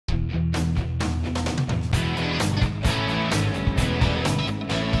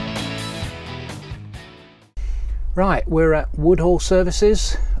Right, we're at Woodhall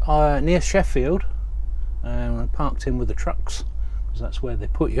Services near Sheffield, and we're parked in with the trucks because that's where they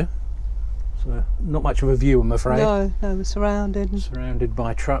put you. So not much of a view, I'm afraid. No, we're surrounded. Surrounded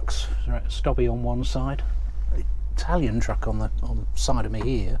by trucks. Stobby on one side, Italian truck on the side of me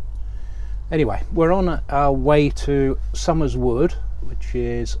here. Anyway, we're on our way to Somers Wood, which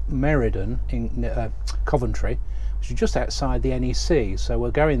is Meriden in Coventry, which is just outside the NEC. So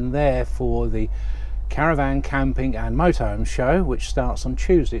we're going there for the Caravan, Camping and Motorhome Show, which starts on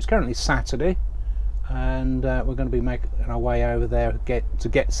Tuesday. It's currently Saturday, and we're going to be making our way over there to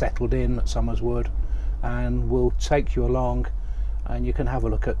get settled in at Somers Wood, and we'll take you along and you can have a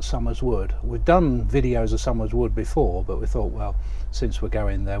look at Somers Wood. We've done videos of Somers Wood before, but we thought, well, since we're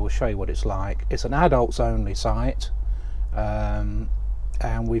going there, we'll show you what it's like. It's an adults only site, and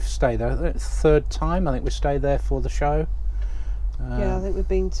we've stayed there third time. I think we stayed there for the show. Yeah, I think we've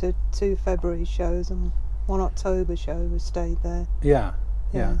been to 2 February shows and 1 October show. We stayed there. Yeah.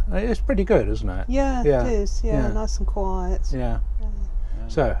 It's pretty good, isn't it? Yeah, it is. Yeah, nice and quiet. Yeah.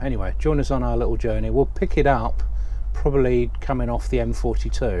 So anyway, join us on our little journey. We'll pick it up probably coming off the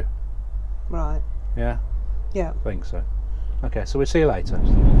M42. Right. Yeah? Yeah. I think so. Okay, so we'll see you later.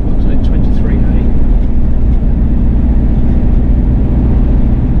 What's it,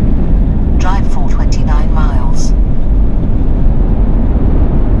 23A? Drive for 29 miles.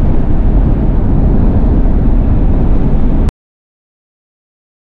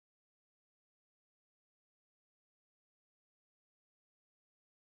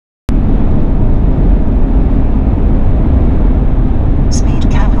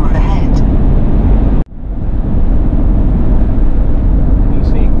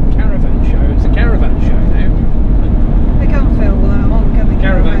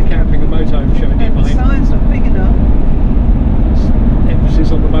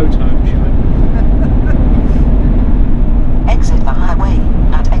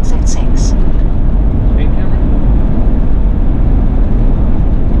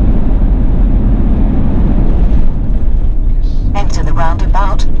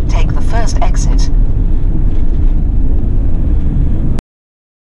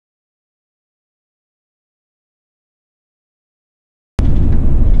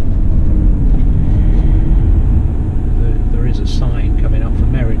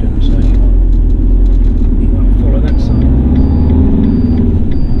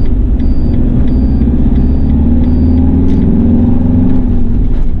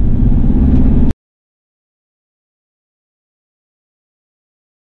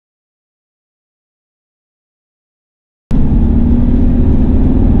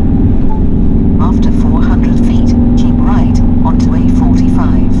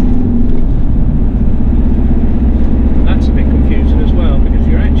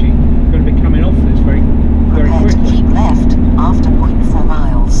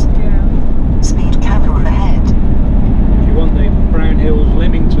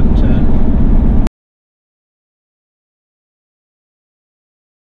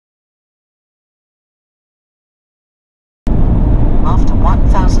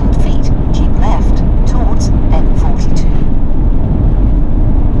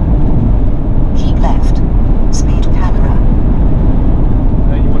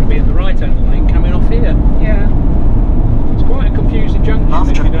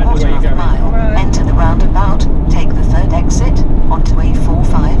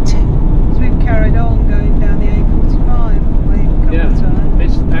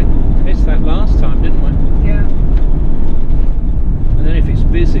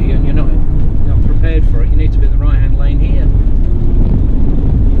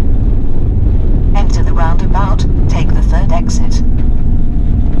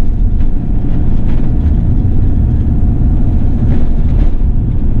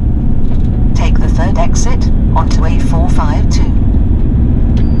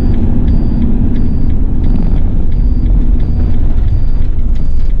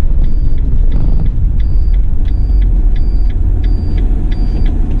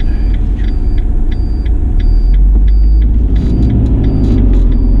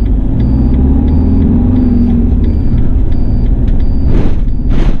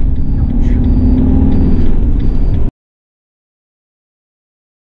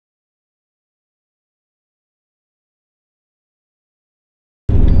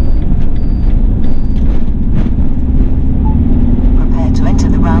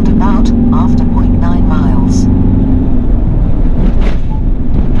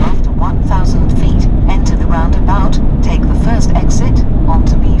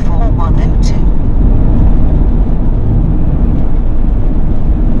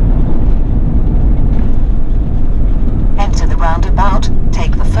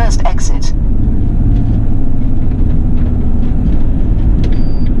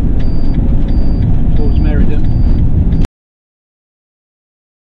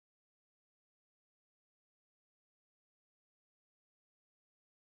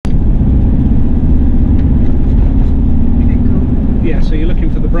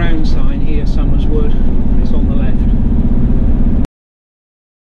 looking for the brown sign here, Somers Wood, it's on the left.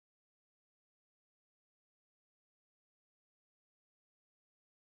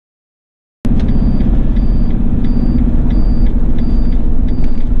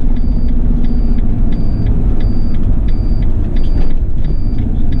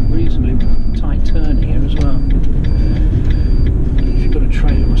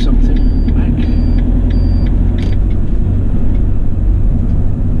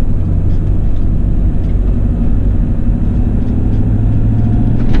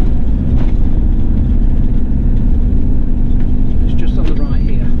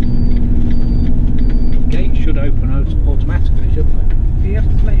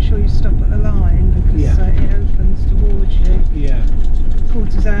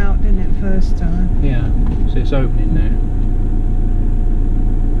 It's opening now.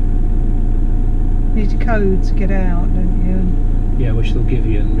 Need a code to get out, don't you? Yeah, which they'll give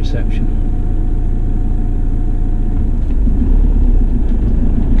you in reception.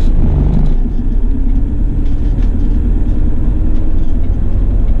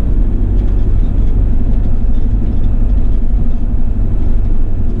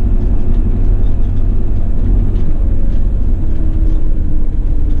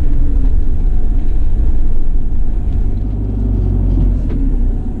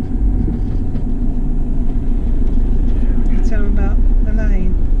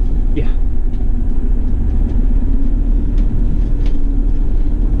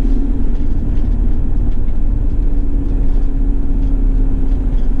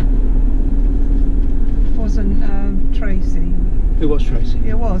 It was Tracy.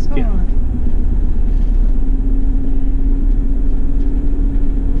 It was, alright. Yeah.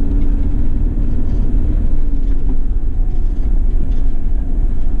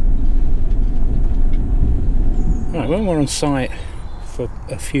 Right, when we're on site for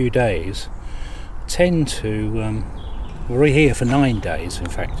a few days, I tend to, we're here for 9 days in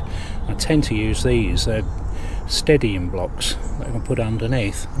fact, I tend to use these, they're steadying blocks that I can put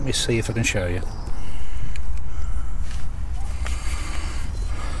underneath. Let me see if I can show you.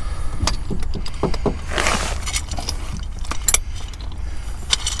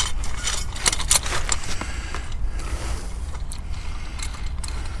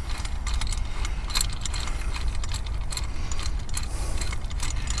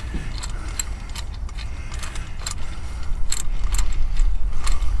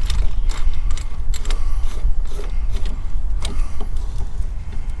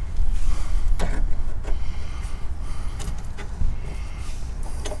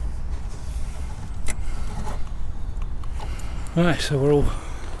 Right, so we're all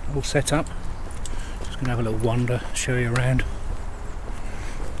set up. Just going to have a little wander, show you around.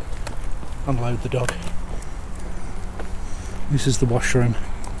 Unload the dog. This is the washroom.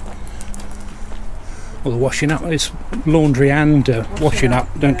 Well, the washing up, it's laundry and washing up.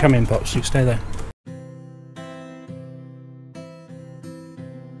 Don't come in, Pops, you stay there.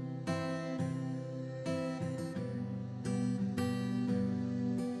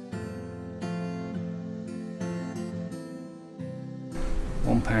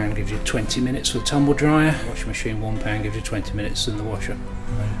 £1 gives you 20 minutes for the tumble dryer. Washing machine, £1 gives you 20 minutes in the washer.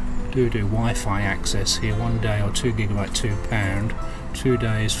 Do Wi-Fi access here, 1 day or 2 GB, £2. 2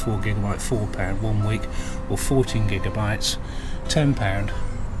 days, 4 GB, £4. 1 week or 14 gigabytes, £10.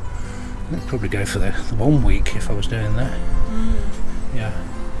 I'd probably go for the 1 week if I was doing that. Yeah,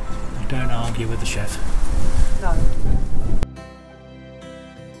 you don't argue with the chef. No.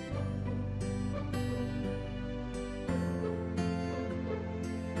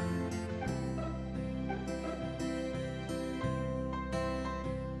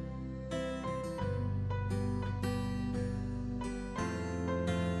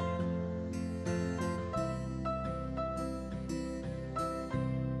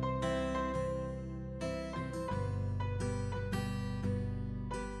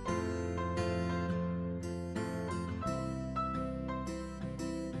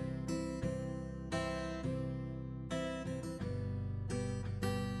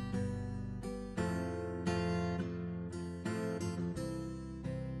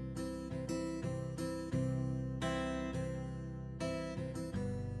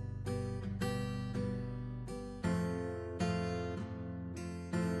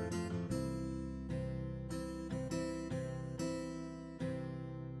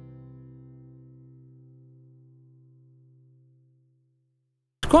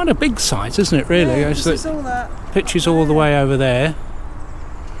 Quite a big site, isn't it, really? Yeah, it's all that. Pitches all the way over there.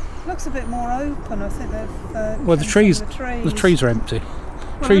 Looks a bit more open. I think they've. Well, the trees are empty.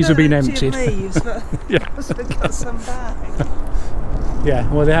 Well, Trees have been emptied emptied. leaves, but Yeah. must have got some back.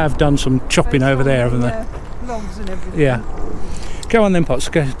 Yeah, well they have done some chopping over there, haven't they? Logs and everything. Yeah. Go on then, Potts,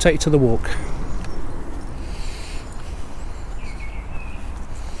 go take you to the walk.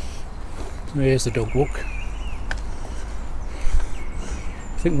 Here's the dog walk.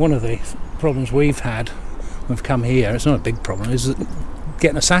 I think one of the problems we've had when we've come here, it's not a big problem, is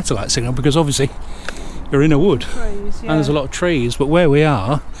getting a satellite signal, because obviously you're in a wood Trees, and there's a lot of trees, but where we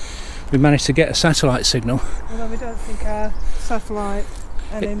are, we managed to get a satellite signal. Although we don't think our satellite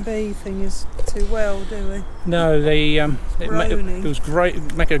NMB thing is too well, do we? No, it was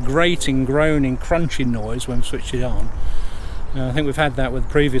great, make a grating, groaning, crunching noise when we switched it on. I think we've had that with the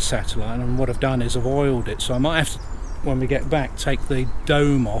previous satellite, and what I've done is I've oiled it, so I might have to, when we get back, take the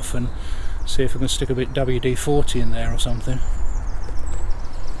dome off and see if I can stick a bit WD-40 in there or something.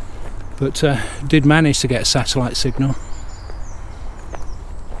 But did manage to get a satellite signal.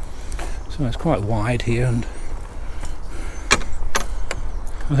 So it's quite wide here, and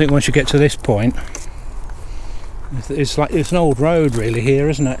I think once you get to this point, it's like, it's an old road really here,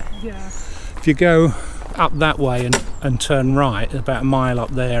 isn't it? Yeah. If you go up that way and turn right, about a mile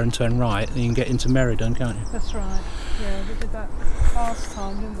up there and turn right, then you can get into Meriden, can't you? That's right. Yeah, we did that last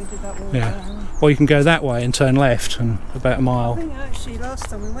time, didn't we? Did that walk down. Or you can go that way and turn left, and about a mile. I think actually last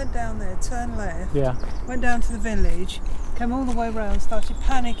time we went down there, turned left, Yeah. went down to the village, came all the way round, started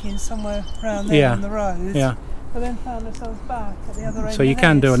panicking somewhere around there on the road. Yeah. But then found ourselves back at the other end. So you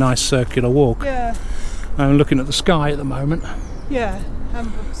can do a nice circular walk. Yeah. I'm looking at the sky at the moment. Yeah.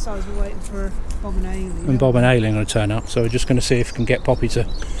 And besides, we're waiting for Bob and Aileen. And Bob and Aileen are going to turn up, so we're just going to see if we can get Poppy to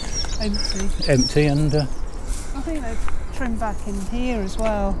empty and. I think they've trimmed back in here as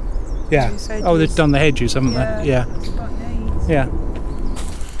well. Yeah. Oh, they've done the hedges, haven't they? Yeah. It's quite neat. Yeah.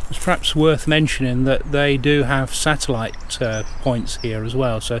 It's perhaps worth mentioning that they do have satellite points here as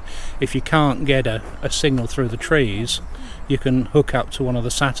well, so if you can't get a signal through the trees, you can hook up to one of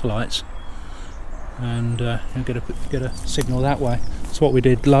the satellites and get a signal that way. That's what we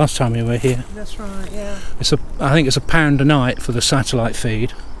did last time we were here. That's right, yeah. I think it's £1 a night for the satellite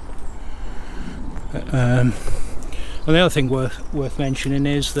feed. And the other thing worth mentioning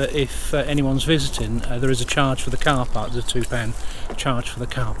is that if anyone's visiting, there is a charge for the car park. There's a £2 charge for the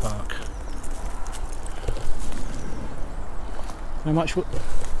car park. How much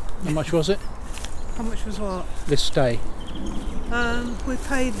was it? How much was what? This stay. We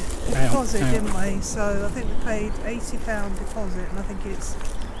paid a deposit, didn't we? So I think we paid £80 deposit, and I think we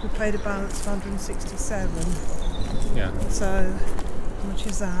paid a balance of 167. Yeah. So how much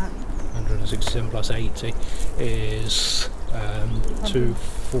is that? 167 plus 80 is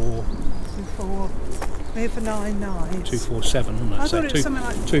 244. Here for 9 nights. 247, isn't it? I thought it was something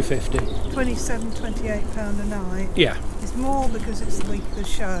like 250. £28 a night. Yeah. It's more because it's the week of the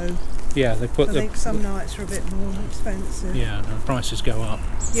show. Yeah, they put. I think some nights are a bit more expensive. Yeah, and the prices go up.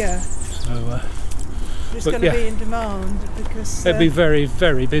 Yeah. So. It's going to be in demand because it'll be very,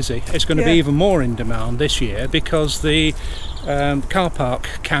 very busy. It's going to be even more in demand this year because the car park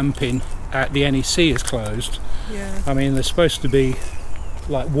camping at the NEC is closed. Yeah. I mean, there's supposed to be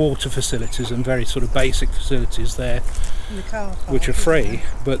like water facilities and very sort of basic facilities there, in the car park, which are free.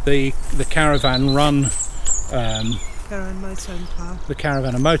 But the caravan run, Caravan Motorhome Club. the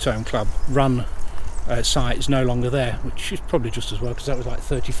Caravan and Motorhome Club run site is no longer there, which is probably just as well because that was like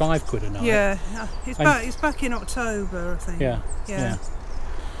 35 quid a night. Yeah, it's back in October, I think. Yeah.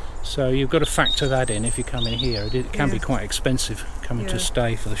 So you've got to factor that in if you come in here. It can be quite expensive coming to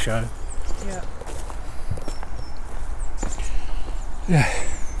stay for the show. Yeah. Yeah.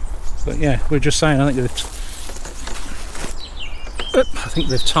 But yeah, we're just saying. I think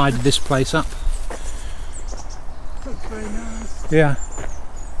they've tidied this place up. Looks very nice. Yeah.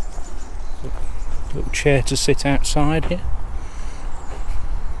 Little chair to sit outside here.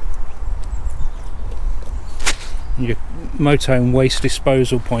 And your motorhome waste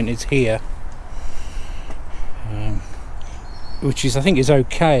disposal point is here, which is, I think, is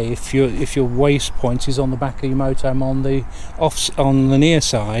okay if your waste point is on the back of your motorhome on the near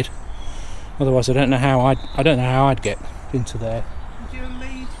side. Otherwise, I don't know how I'd get into there. Would you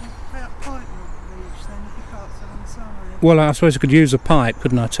leave that pipe on the beach then if you can't sit on the side? Well, I suppose I could use a pipe,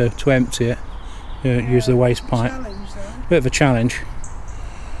 couldn't I, to empty it. Use the waste pipe. Bit of a challenge.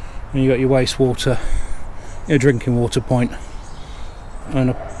 And you got your wastewater, your drinking water point,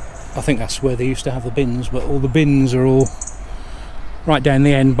 and I think that's where they used to have the bins. But all the bins are all right down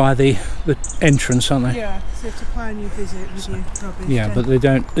the end by the entrance, aren't they? Yeah. So you have to plan your visit with your rubbish. Yeah, but they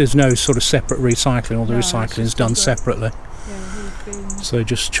don't. There's no sort of separate recycling. All the recycling is done separately. Yeah, bins. So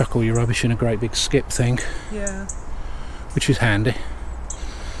just chuck all your rubbish in a great big skip thing. Yeah. Which is handy.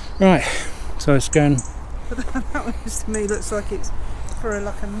 Right. So it's going. But that one just to me looks like it's for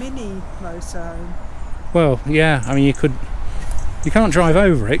like a mini motorhome. Well, yeah. I mean, you can't drive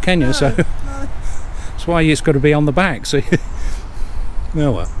over it, can you? No, So no. that's why it's got to be on the back. So,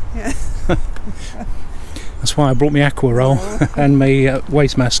 oh well. Yeah. That's why I brought my aqua roll and my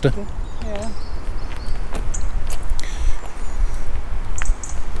Wastemaster. Yeah.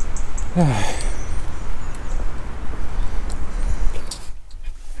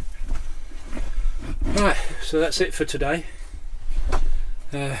 Right, so that's it for today.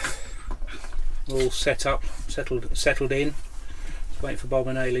 All set up, settled in. Just waiting for Bob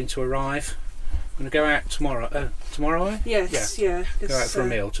and Aileen to arrive. I'm going to go out tomorrow. Tomorrow, eh? Yes, yeah. Go out for a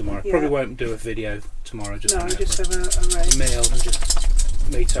meal tomorrow. yeah. Probably won't do a video tomorrow. Just No, go out just for have a race. a meal and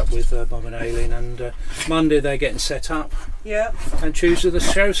just meet up with Bob and Aileen. And Monday they're getting set up. Yeah, And Tuesday the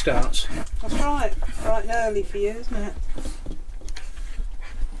show starts. that's right. Bright and early for you, isn't it?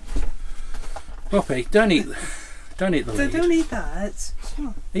 Poppy, don't eat the lead. Don't eat that.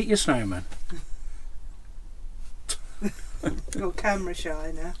 Oh, Eat your snowman. got camera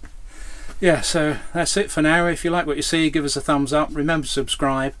shy now. Yeah, so that's it for now. If you like what you see, give us a thumbs up. Remember to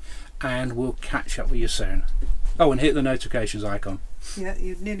subscribe, and we'll catch up with you soon. Oh, and hit the notifications icon. Yeah,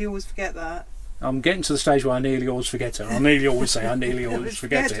 you nearly always forget that. I'm getting to the stage where I nearly always forget it. I nearly always say I nearly always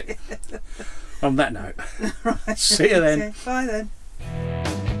forget it. On that note, Right. see you then. Bye then.